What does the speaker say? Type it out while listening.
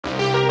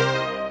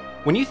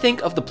When you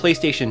think of the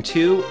PlayStation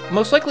 2,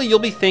 most likely you'll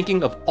be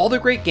thinking of all the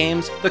great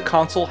games the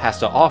console has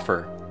to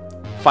offer.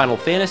 Final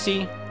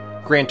Fantasy,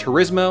 Gran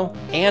Turismo,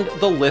 and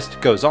the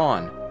list goes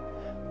on.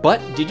 But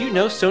did you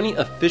know Sony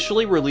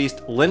officially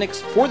released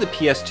Linux for the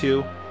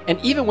PS2 and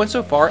even went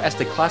so far as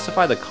to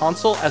classify the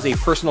console as a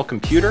personal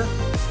computer?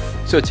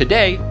 So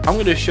today, I'm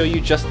going to show you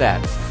just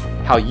that,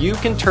 how you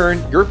can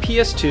turn your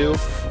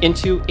PS2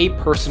 into a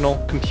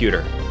personal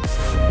computer.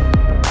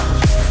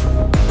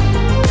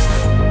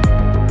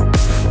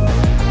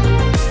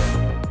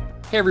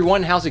 Hey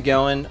everyone, how's it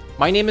going?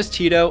 My name is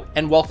Tito,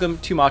 and welcome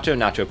to Macho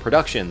Nacho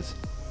Productions.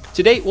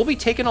 Today, we'll be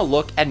taking a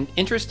look at an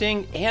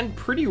interesting and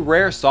pretty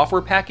rare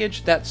software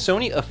package that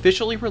Sony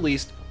officially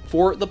released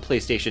for the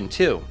PlayStation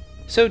 2.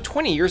 So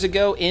 20 years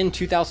ago in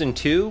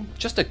 2002,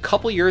 just a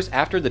couple years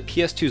after the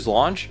PS2's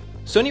launch,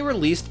 Sony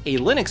released a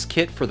Linux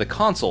kit for the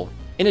console.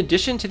 In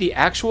addition to the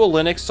actual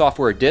Linux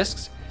software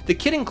disks, the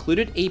kit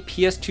included a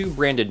PS2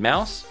 branded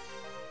mouse,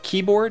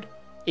 keyboard,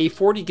 a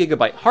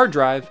 40GB hard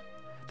drive,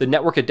 the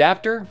network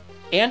adapter,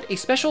 and a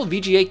special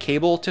VGA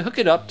cable to hook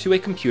it up to a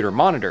computer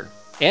monitor.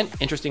 And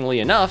interestingly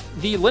enough,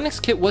 the Linux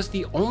kit was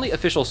the only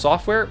official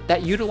software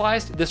that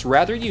utilized this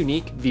rather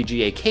unique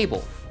VGA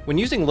cable. When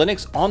using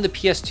Linux on the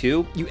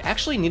PS2, you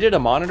actually needed a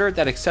monitor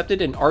that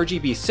accepted an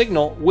RGB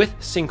signal with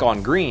sync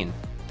on green.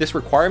 This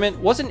requirement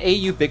wasn't a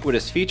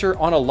ubiquitous feature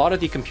on a lot of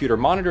the computer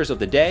monitors of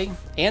the day,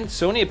 and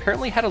Sony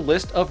apparently had a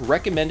list of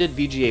recommended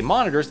VGA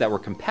monitors that were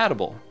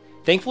compatible.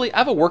 Thankfully, I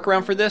have a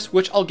workaround for this,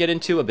 which I'll get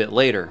into a bit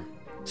later.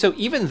 So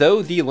even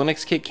though the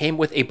Linux kit came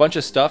with a bunch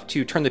of stuff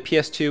to turn the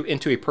PS2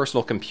 into a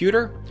personal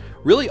computer,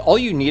 really all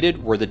you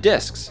needed were the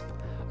disks.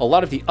 A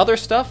lot of the other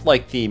stuff,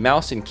 like the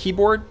mouse and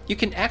keyboard, you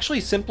can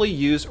actually simply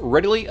use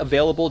readily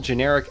available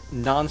generic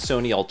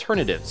non-Sony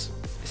alternatives.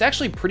 It's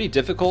actually pretty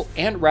difficult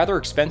and rather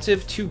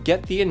expensive to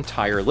get the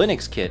entire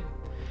Linux kit.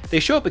 They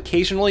show up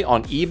occasionally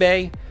on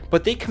eBay,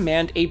 but they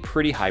command a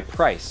pretty high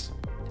price.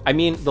 I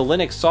mean, the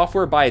Linux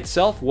software by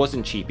itself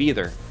wasn't cheap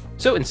either.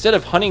 So instead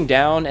of hunting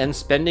down and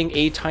spending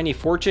a tiny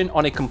fortune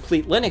on a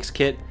complete Linux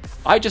kit,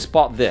 I just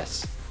bought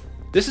this.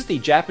 This is the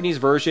Japanese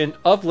version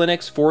of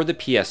Linux for the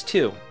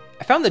PS2.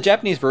 I found the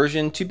Japanese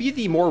version to be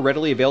the more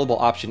readily available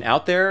option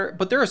out there,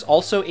 but there is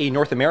also a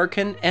North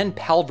American and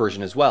PAL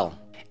version as well.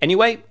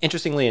 Anyway,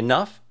 interestingly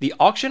enough, the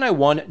auction I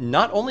won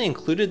not only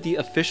included the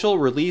official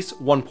release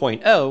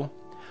 1.0,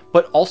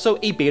 but also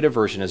a beta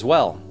version as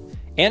well.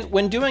 And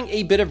when doing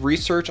a bit of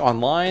research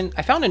online,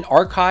 I found an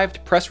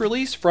archived press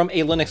release from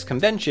a Linux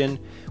convention,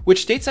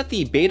 which states that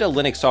the beta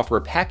Linux software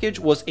package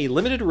was a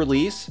limited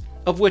release,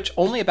 of which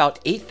only about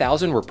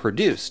 8,000 were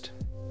produced.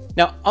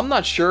 Now, I'm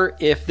not sure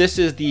if this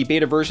is the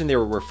beta version they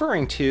were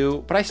referring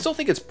to, but I still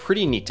think it's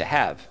pretty neat to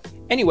have.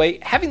 Anyway,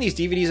 having these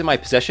DVDs in my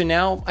possession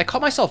now, I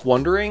caught myself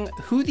wondering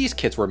who these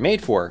kits were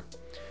made for.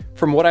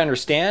 From what I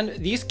understand,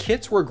 these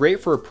kits were great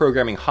for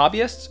programming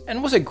hobbyists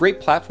and was a great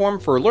platform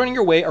for learning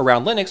your way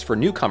around Linux for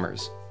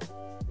newcomers.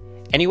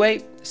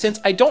 Anyway, since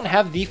I don't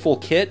have the full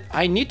kit,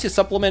 I need to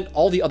supplement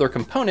all the other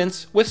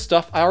components with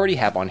stuff I already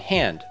have on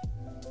hand.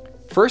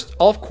 First,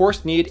 I'll of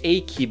course need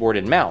a keyboard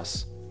and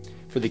mouse.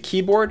 For the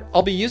keyboard,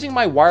 I'll be using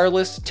my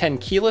wireless 10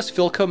 keyless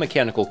Philco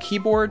mechanical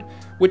keyboard,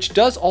 which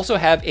does also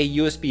have a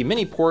USB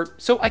mini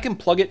port so I can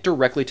plug it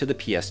directly to the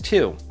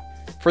PS2.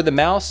 For the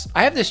mouse,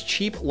 I have this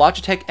cheap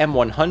Logitech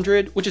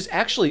M100, which is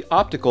actually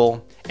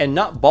optical and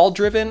not ball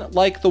driven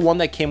like the one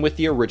that came with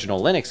the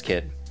original Linux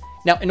kit.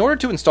 Now, in order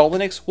to install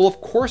Linux, we'll of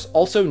course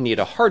also need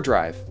a hard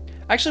drive.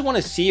 I actually want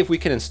to see if we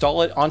can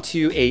install it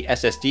onto a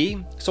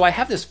SSD, so I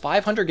have this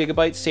 500GB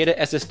SATA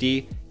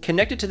SSD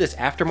connected to this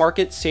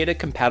aftermarket SATA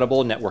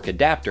compatible network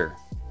adapter.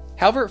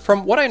 However,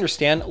 from what I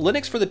understand,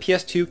 Linux for the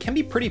PS2 can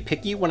be pretty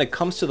picky when it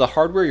comes to the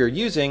hardware you're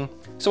using,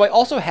 so I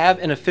also have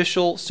an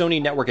official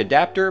Sony network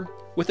adapter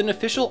with an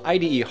official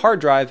IDE hard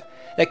drive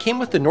that came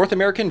with the North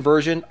American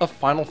version of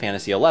Final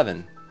Fantasy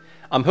XI.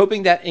 I'm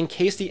hoping that in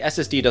case the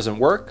SSD doesn't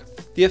work,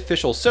 the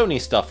official Sony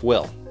stuff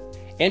will.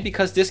 And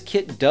because this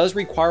kit does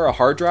require a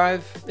hard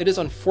drive, it is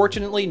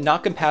unfortunately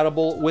not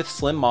compatible with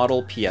slim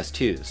model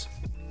PS2s.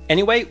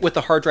 Anyway, with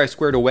the hard drive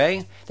squared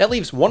away, that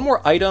leaves one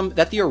more item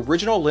that the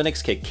original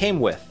Linux kit came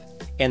with,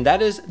 and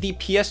that is the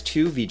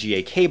PS2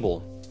 VGA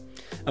cable.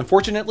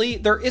 Unfortunately,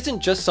 there isn't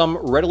just some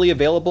readily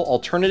available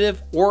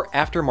alternative or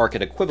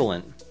aftermarket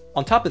equivalent.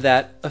 On top of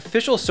that,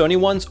 official Sony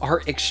ones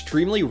are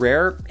extremely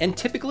rare and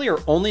typically are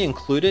only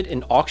included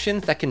in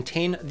auctions that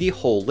contain the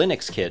whole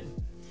Linux kit.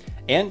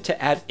 And to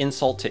add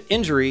insult to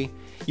injury,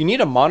 you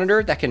need a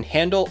monitor that can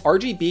handle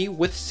RGB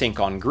with sync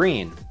on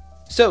green.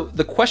 So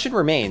the question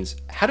remains,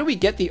 how do we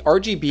get the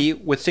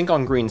RGB with sync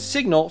on green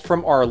signal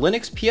from our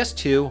Linux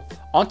PS2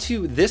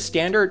 onto this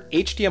standard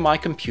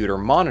HDMI computer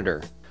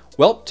monitor?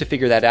 Well, to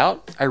figure that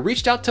out, I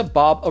reached out to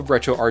Bob of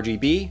Retro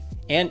RGB,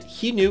 and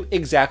he knew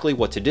exactly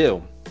what to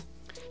do.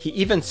 He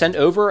even sent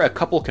over a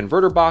couple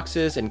converter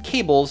boxes and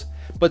cables,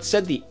 but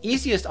said the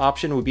easiest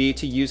option would be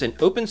to use an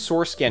open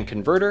source scan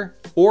converter,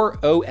 or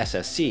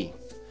OSSC.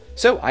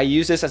 So I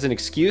used this as an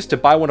excuse to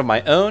buy one of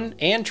my own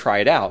and try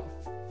it out.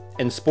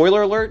 And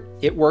spoiler alert,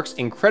 it works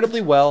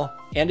incredibly well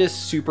and is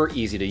super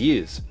easy to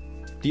use.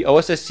 The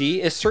OSSC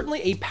is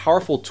certainly a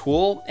powerful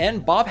tool,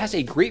 and Bob has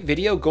a great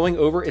video going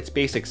over its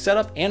basic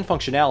setup and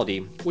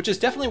functionality, which is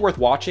definitely worth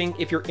watching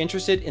if you're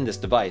interested in this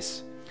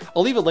device.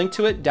 I'll leave a link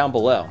to it down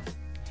below.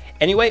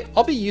 Anyway,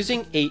 I'll be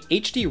using a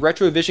HD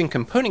Retrovision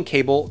component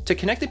cable to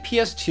connect the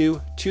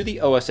PS2 to the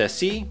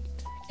OSSC,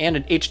 and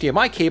an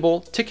HDMI cable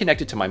to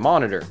connect it to my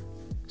monitor.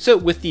 So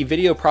with the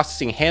video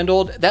processing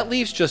handled, that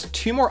leaves just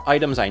two more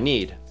items I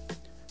need.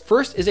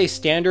 First is a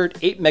standard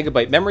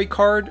 8MB memory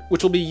card,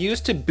 which will be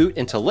used to boot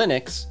into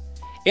Linux,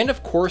 and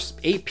of course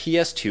a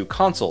PS2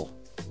 console.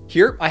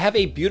 Here I have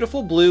a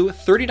beautiful blue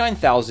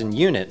 39,000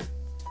 unit,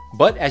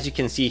 but as you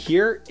can see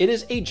here, it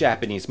is a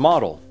Japanese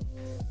model.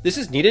 This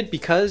is needed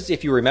because,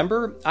 if you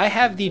remember, I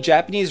have the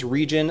Japanese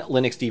region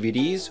Linux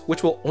DVDs,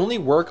 which will only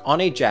work on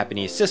a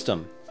Japanese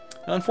system.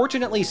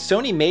 Unfortunately,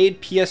 Sony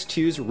made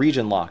PS2s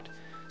region locked,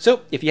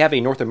 so if you have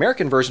a North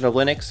American version of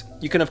Linux,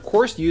 you can of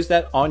course use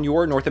that on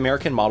your North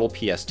American model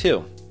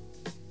PS2.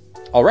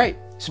 Alright,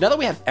 so now that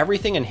we have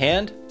everything in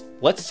hand,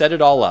 let's set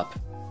it all up.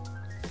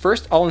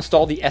 First, I'll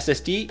install the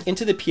SSD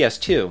into the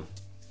PS2.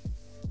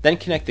 Then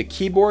connect the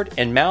keyboard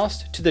and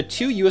mouse to the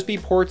two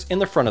USB ports in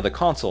the front of the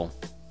console.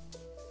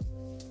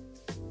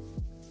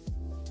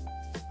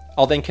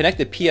 I'll then connect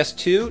the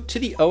PS2 to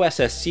the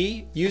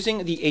OSSC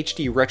using the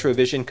HD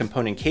Retrovision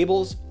component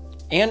cables,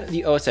 and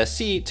the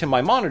OSSC to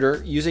my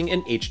monitor using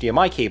an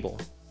HDMI cable.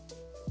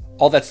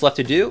 All that's left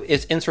to do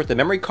is insert the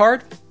memory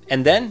card,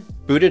 and then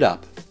boot it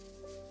up.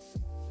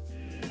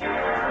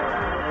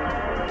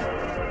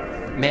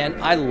 Man,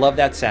 I love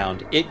that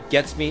sound. It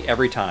gets me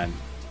every time.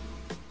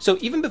 So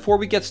even before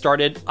we get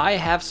started, I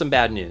have some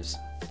bad news.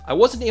 I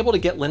wasn't able to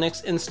get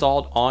Linux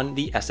installed on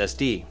the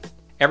SSD.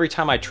 Every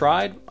time I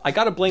tried, I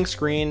got a blank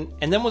screen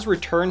and then was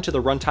returned to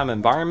the runtime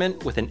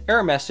environment with an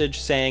error message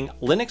saying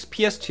Linux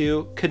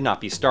PS2 could not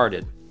be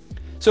started.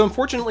 So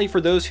unfortunately for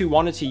those who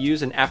wanted to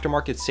use an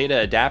aftermarket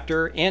SATA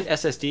adapter and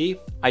SSD,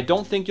 I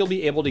don't think you'll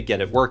be able to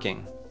get it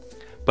working.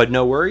 But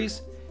no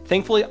worries,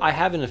 thankfully I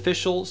have an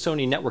official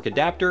Sony network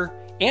adapter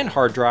and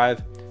hard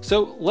drive,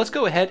 so let's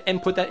go ahead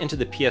and put that into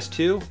the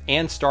PS2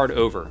 and start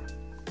over.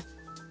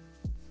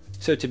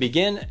 So to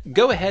begin,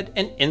 go ahead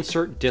and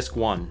insert disk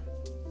 1.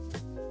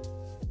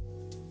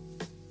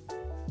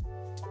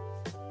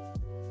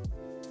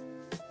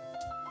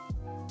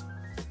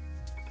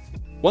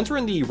 Once we're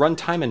in the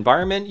runtime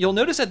environment, you'll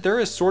notice that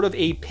there is sort of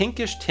a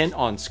pinkish tint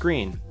on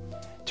screen.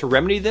 To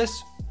remedy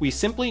this, we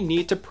simply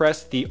need to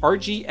press the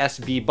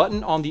RGSB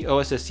button on the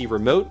OSSC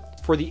remote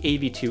for the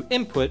AV2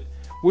 input,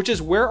 which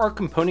is where our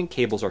component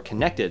cables are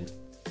connected.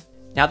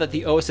 Now that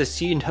the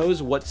OSSC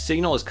knows what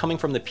signal is coming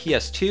from the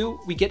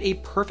PS2, we get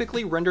a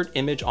perfectly rendered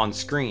image on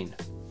screen.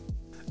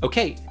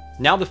 Okay,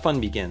 now the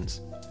fun begins.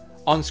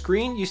 On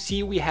screen, you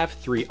see we have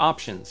three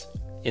options: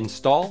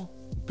 install,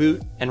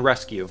 boot, and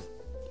rescue.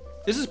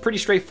 This is pretty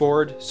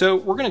straightforward, so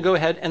we're going to go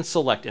ahead and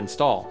select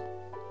install.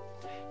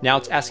 Now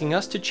it's asking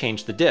us to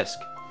change the disk.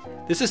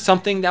 This is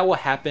something that will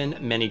happen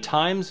many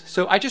times,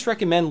 so I just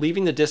recommend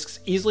leaving the disks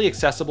easily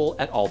accessible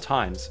at all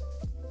times.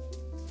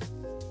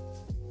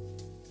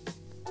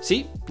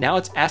 See, now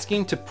it's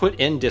asking to put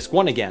in disk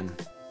 1 again.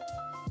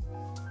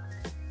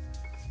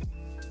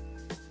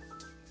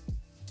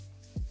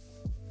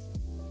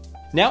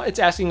 Now it's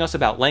asking us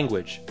about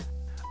language.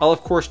 I'll of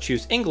course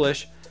choose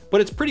English, but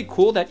it's pretty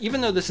cool that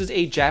even though this is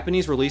a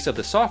Japanese release of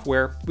the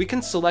software, we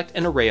can select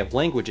an array of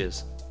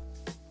languages.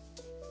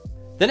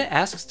 Then it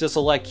asks to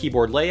select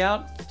keyboard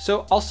layout,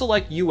 so I'll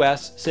select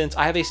US since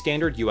I have a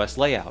standard US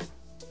layout.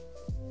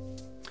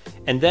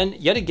 And then,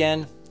 yet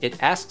again,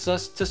 it asks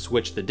us to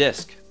switch the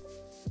disk.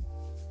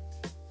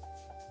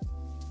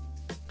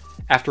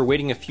 After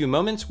waiting a few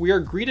moments, we are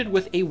greeted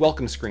with a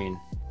welcome screen.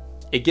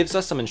 It gives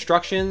us some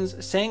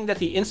instructions saying that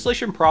the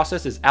installation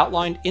process is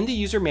outlined in the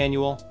user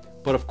manual,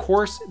 but of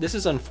course, this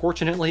is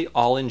unfortunately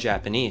all in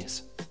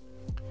Japanese.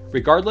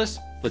 Regardless,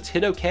 let's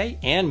hit OK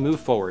and move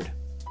forward.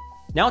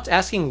 Now it's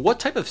asking what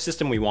type of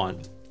system we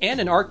want,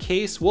 and in our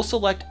case, we'll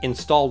select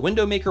Install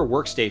Window Maker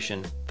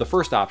Workstation, the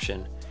first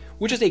option,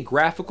 which is a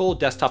graphical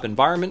desktop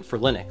environment for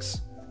Linux.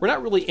 We're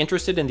not really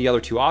interested in the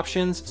other two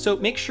options, so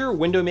make sure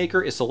Window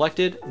Maker is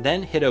selected,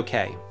 then hit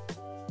OK.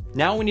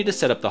 Now we need to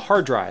set up the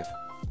hard drive.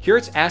 Here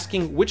it's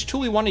asking which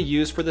tool we want to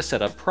use for the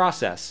setup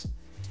process.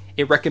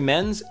 It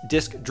recommends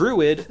Disk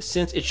Druid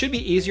since it should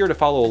be easier to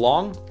follow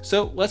along,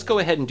 so let's go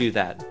ahead and do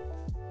that.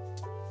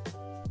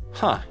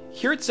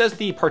 Here it says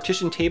the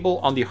partition table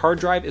on the hard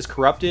drive is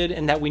corrupted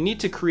and that we need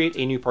to create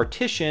a new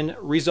partition,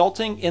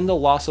 resulting in the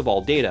loss of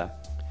all data.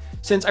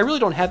 Since I really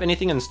don't have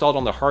anything installed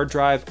on the hard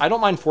drive, I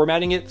don't mind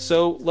formatting it,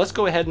 so let's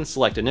go ahead and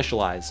select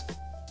Initialize.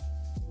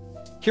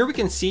 Here we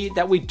can see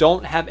that we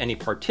don't have any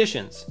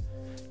partitions.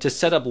 To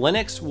set up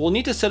Linux, we'll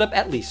need to set up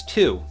at least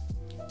two: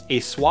 a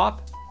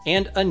swap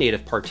and a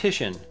native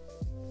partition.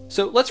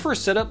 So let's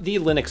first set up the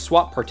Linux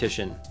swap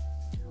partition.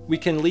 We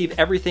can leave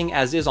everything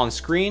as is on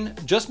screen,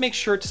 just make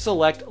sure to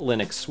select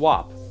Linux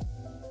swap.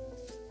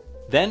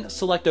 Then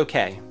select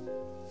OK.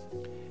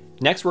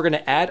 Next we're going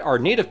to add our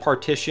native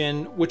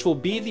partition, which will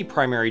be the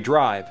primary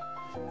drive.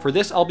 For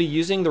this, I'll be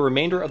using the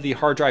remainder of the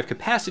hard drive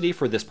capacity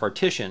for this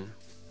partition.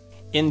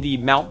 In the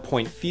mount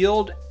point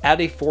field,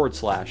 add a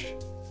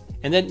 /,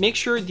 and then make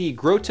sure the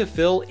Grow to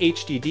Fill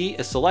HDD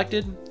is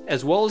selected,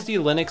 as well as the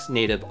Linux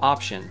native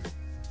option.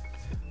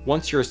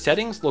 Once your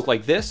settings look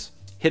like this,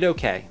 hit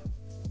OK.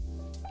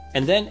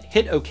 And then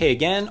hit OK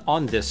again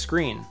on this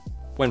screen.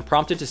 When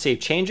prompted to save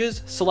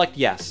changes, select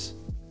Yes.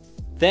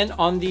 Then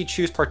on the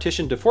Choose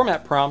Partition to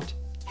Format prompt,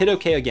 hit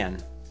OK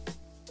again.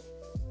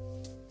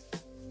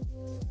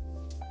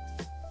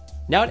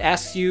 Now it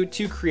asks you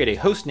to create a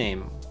host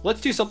name.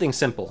 Let's do something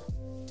simple.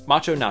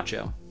 Macho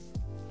Nacho.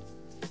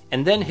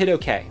 And then hit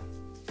OK.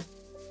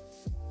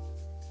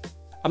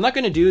 I'm not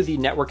going to do the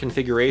network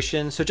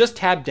configuration, so just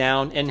tab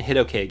down and hit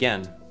OK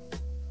again.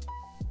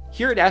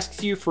 Here it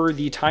asks you for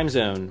the time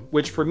zone,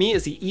 which for me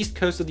is the East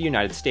Coast of the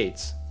United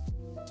States.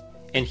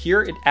 And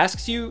here it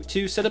asks you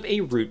to set up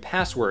a root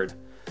password.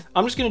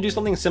 I'm just going to do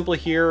something simple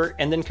here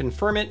and then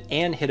confirm it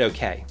and hit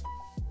OK.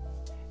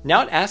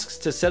 Now it asks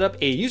to set up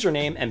a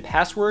username and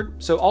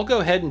password, so I'll go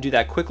ahead and do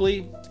that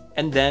quickly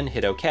and then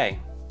hit OK.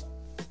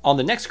 On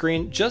the next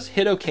screen, just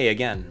hit OK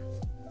again.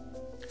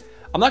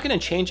 I'm not going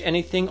to change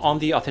anything on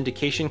the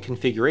authentication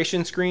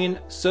configuration screen,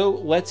 so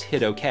let's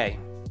hit OK.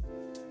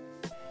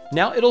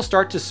 Now it'll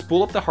start to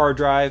spool up the hard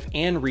drive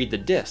and read the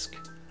disk.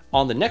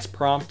 On the next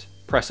prompt,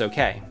 press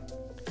OK.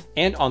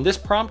 And on this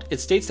prompt,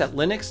 it states that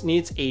Linux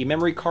needs a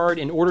memory card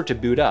in order to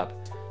boot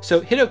up, so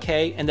hit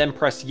OK and then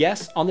press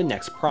Yes on the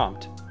next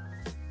prompt.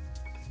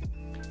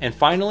 And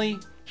finally,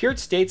 here it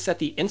states that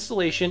the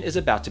installation is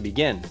about to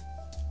begin.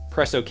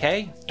 Press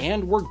OK,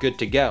 and we're good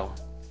to go.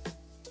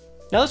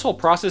 Now this whole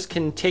process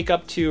can take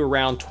up to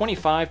around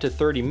 25 to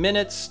 30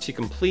 minutes to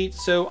complete,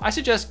 so I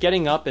suggest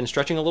getting up and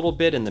stretching a little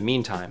bit in the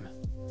meantime.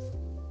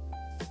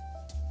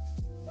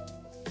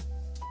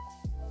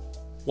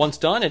 Once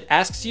done, it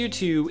asks you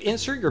to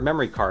insert your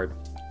memory card.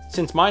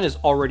 Since mine is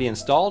already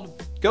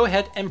installed, go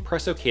ahead and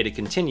press OK to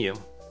continue.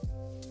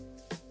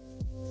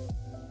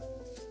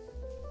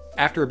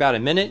 After about a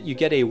minute, you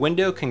get a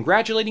window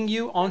congratulating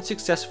you on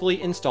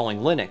successfully installing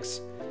Linux.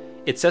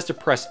 It says to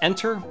press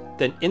Enter,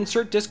 then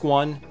insert disk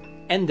 1,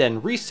 and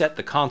then reset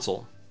the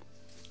console.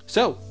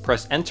 So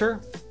press Enter,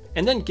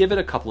 and then give it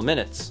a couple of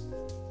minutes.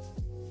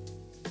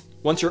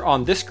 Once you're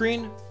on this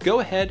screen, go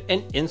ahead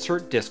and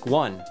insert disk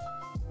 1.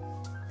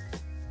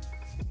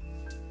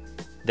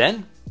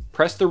 Then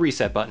press the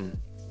reset button.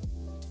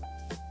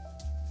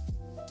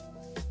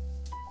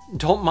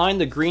 Don't mind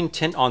the green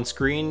tint on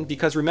screen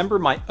because remember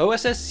my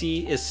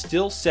OSSC is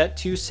still set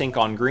to sync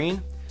on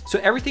green, so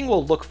everything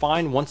will look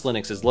fine once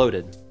Linux is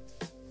loaded.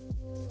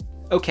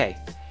 Okay,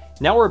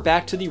 now we're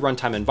back to the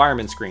runtime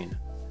environment screen,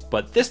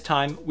 but this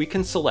time we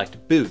can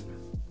select boot.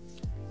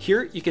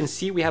 Here you can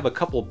see we have a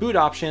couple boot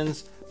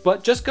options,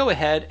 but just go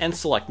ahead and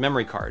select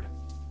memory card.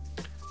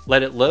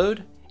 Let it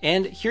load,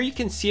 and here you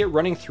can see it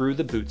running through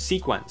the boot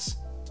sequence.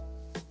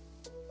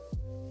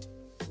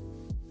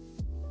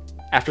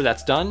 After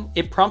that's done,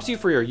 it prompts you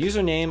for your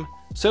username,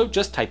 so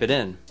just type it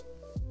in.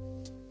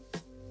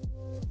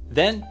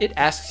 Then it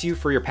asks you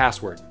for your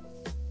password.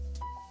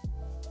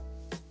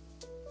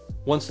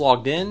 Once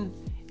logged in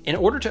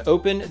order to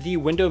open the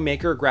Window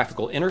Maker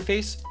graphical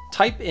interface,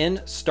 type in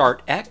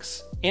Start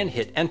X and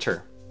hit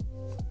Enter.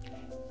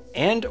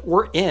 And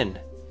we're in.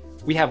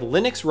 We have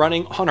Linux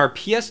running on our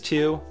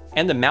PS2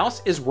 and the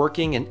mouse is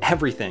working and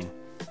everything.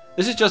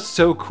 This is just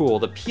so cool.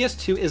 The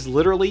PS2 is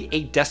literally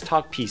a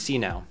desktop PC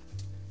now.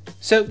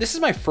 So this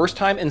is my first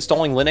time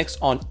installing Linux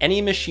on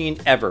any machine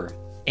ever,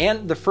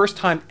 and the first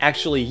time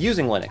actually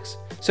using Linux,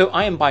 so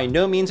I am by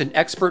no means an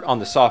expert on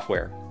the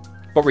software.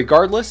 But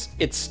regardless,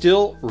 it's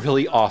still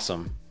really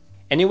awesome.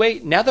 Anyway,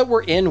 now that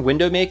we're in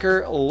Window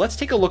Maker, let's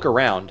take a look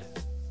around.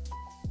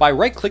 By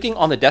right-clicking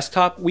on the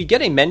desktop, we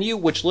get a menu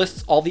which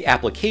lists all the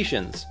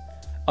applications.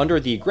 Under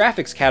the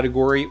graphics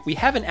category, we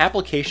have an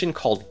application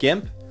called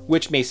GIMP,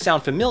 which may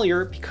sound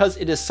familiar because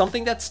it is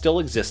something that still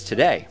exists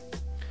today.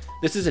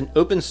 This is an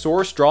open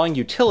source drawing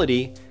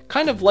utility,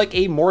 kind of like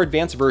a more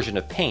advanced version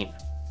of Paint.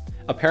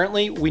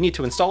 Apparently, we need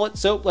to install it,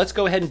 so let's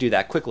go ahead and do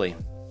that quickly.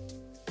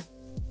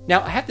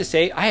 Now, I have to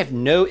say, I have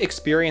no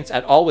experience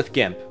at all with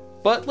GIMP,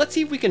 but let's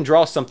see if we can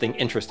draw something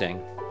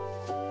interesting.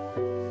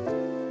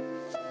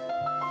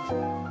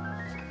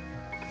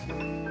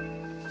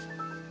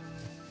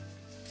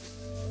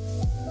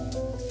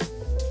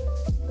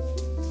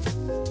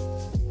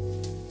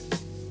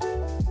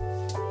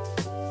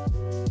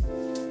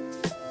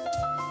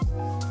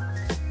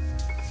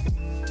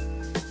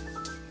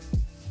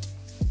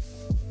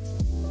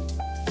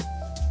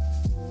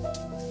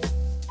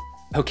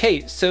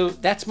 Okay, so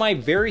that's my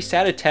very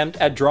sad attempt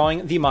at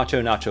drawing the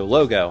Macho Nacho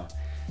logo.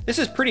 This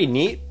is pretty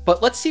neat,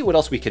 but let's see what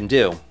else we can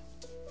do.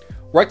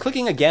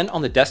 Right-clicking again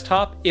on the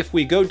desktop, if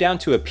we go down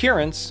to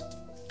Appearance,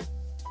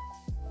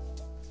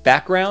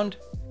 Background,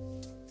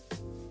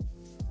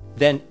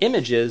 then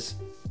Images,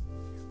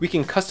 we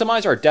can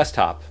customize our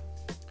desktop.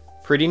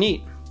 Pretty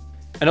neat.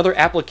 Another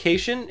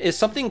application is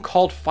something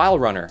called File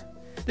Runner.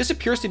 This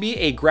appears to be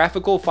a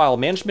graphical file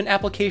management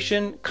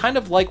application, kind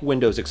of like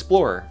Windows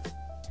Explorer.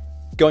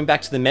 Going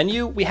back to the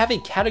menu, we have a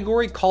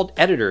category called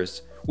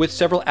Editors, with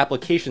several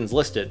applications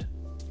listed.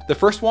 The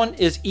first one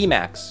is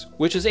Emacs,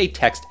 which is a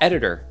text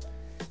editor.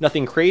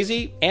 Nothing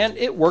crazy, and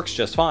it works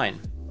just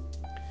fine.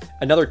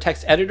 Another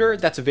text editor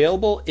that's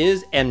available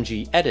is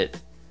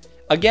MG-Edit.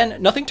 Again,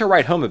 nothing to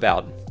write home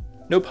about.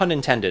 No pun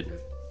intended.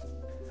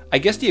 I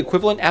guess the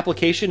equivalent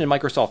application in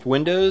Microsoft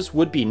Windows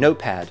would be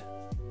Notepad.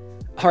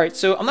 Alright,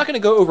 so I'm not going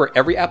to go over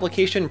every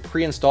application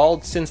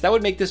pre-installed since that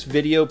would make this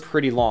video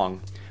pretty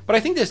long, but I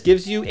think this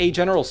gives you a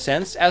general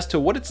sense as to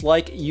what it's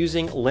like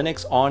using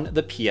Linux on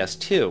the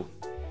PS2.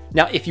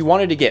 Now, if you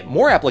wanted to get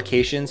more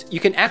applications, you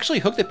can actually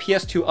hook the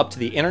PS2 up to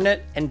the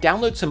internet and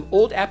download some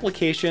old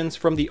applications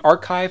from the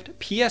archived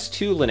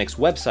PS2 Linux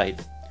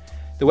website.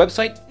 The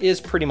website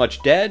is pretty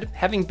much dead,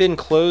 having been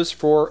closed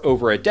for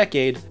over a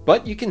decade,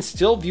 but you can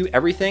still view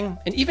everything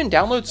and even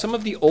download some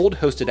of the old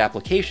hosted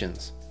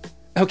applications.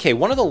 Okay,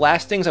 one of the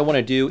last things I want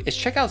to do is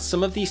check out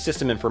some of the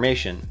system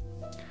information.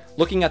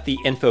 Looking at the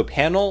info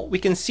panel, we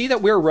can see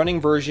that we're running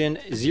version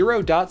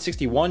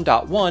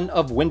 0.61.1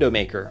 of Window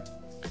Maker.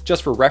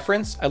 Just for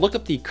reference, I looked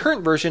up the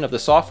current version of the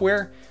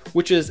software,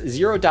 which is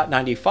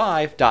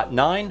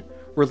 0.95.9,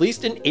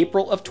 released in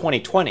April of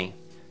 2020.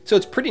 So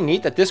it's pretty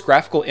neat that this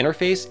graphical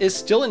interface is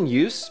still in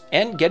use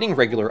and getting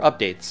regular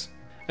updates.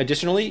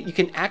 Additionally, you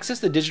can access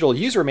the digital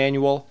user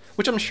manual,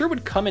 which I'm sure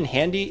would come in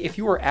handy if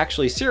you were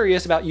actually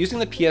serious about using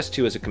the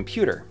PS2 as a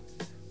computer.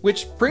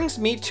 Which brings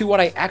me to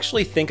what I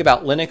actually think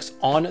about Linux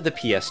on the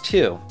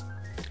PS2.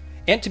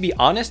 And to be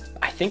honest,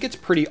 I think it's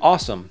pretty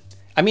awesome.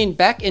 I mean,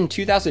 back in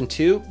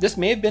 2002, this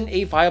may have been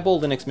a viable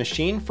Linux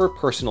machine for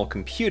personal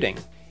computing.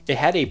 It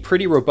had a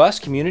pretty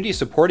robust community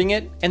supporting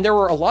it, and there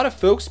were a lot of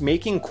folks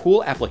making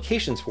cool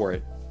applications for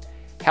it.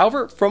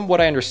 However, from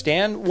what I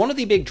understand, one of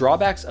the big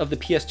drawbacks of the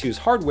PS2's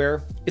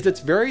hardware is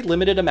its very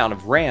limited amount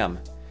of RAM.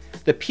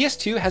 The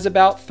PS2 has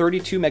about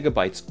 32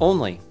 megabytes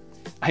only.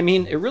 I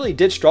mean, it really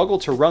did struggle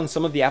to run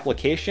some of the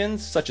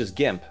applications, such as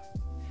GIMP.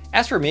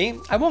 As for me,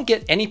 I won't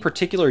get any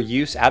particular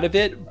use out of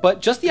it,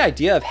 but just the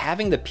idea of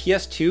having the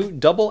PS2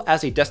 double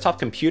as a desktop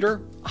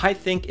computer, I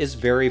think is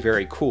very,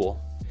 very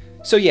cool.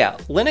 So yeah,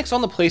 Linux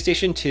on the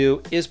PlayStation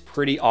 2 is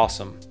pretty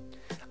awesome.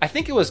 I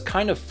think it was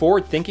kind of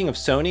forward-thinking of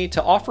Sony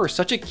to offer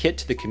such a kit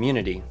to the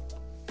community.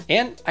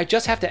 And I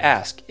just have to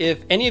ask,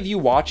 if any of you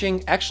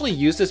watching actually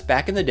used this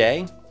back in the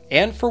day,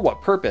 and for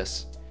what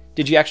purpose?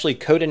 Did you actually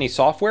code any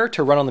software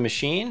to run on the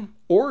machine,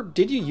 or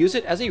did you use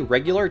it as a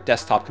regular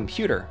desktop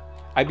computer?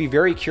 I'd be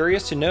very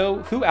curious to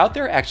know who out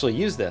there actually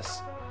used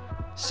this.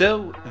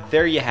 So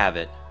there you have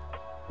it.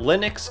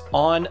 Linux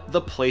on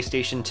the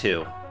PlayStation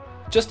 2.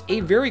 Just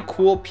a very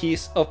cool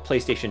piece of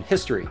PlayStation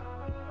history.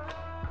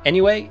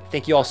 Anyway,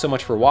 thank you all so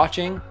much for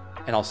watching,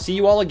 and I'll see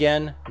you all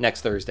again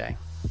next Thursday.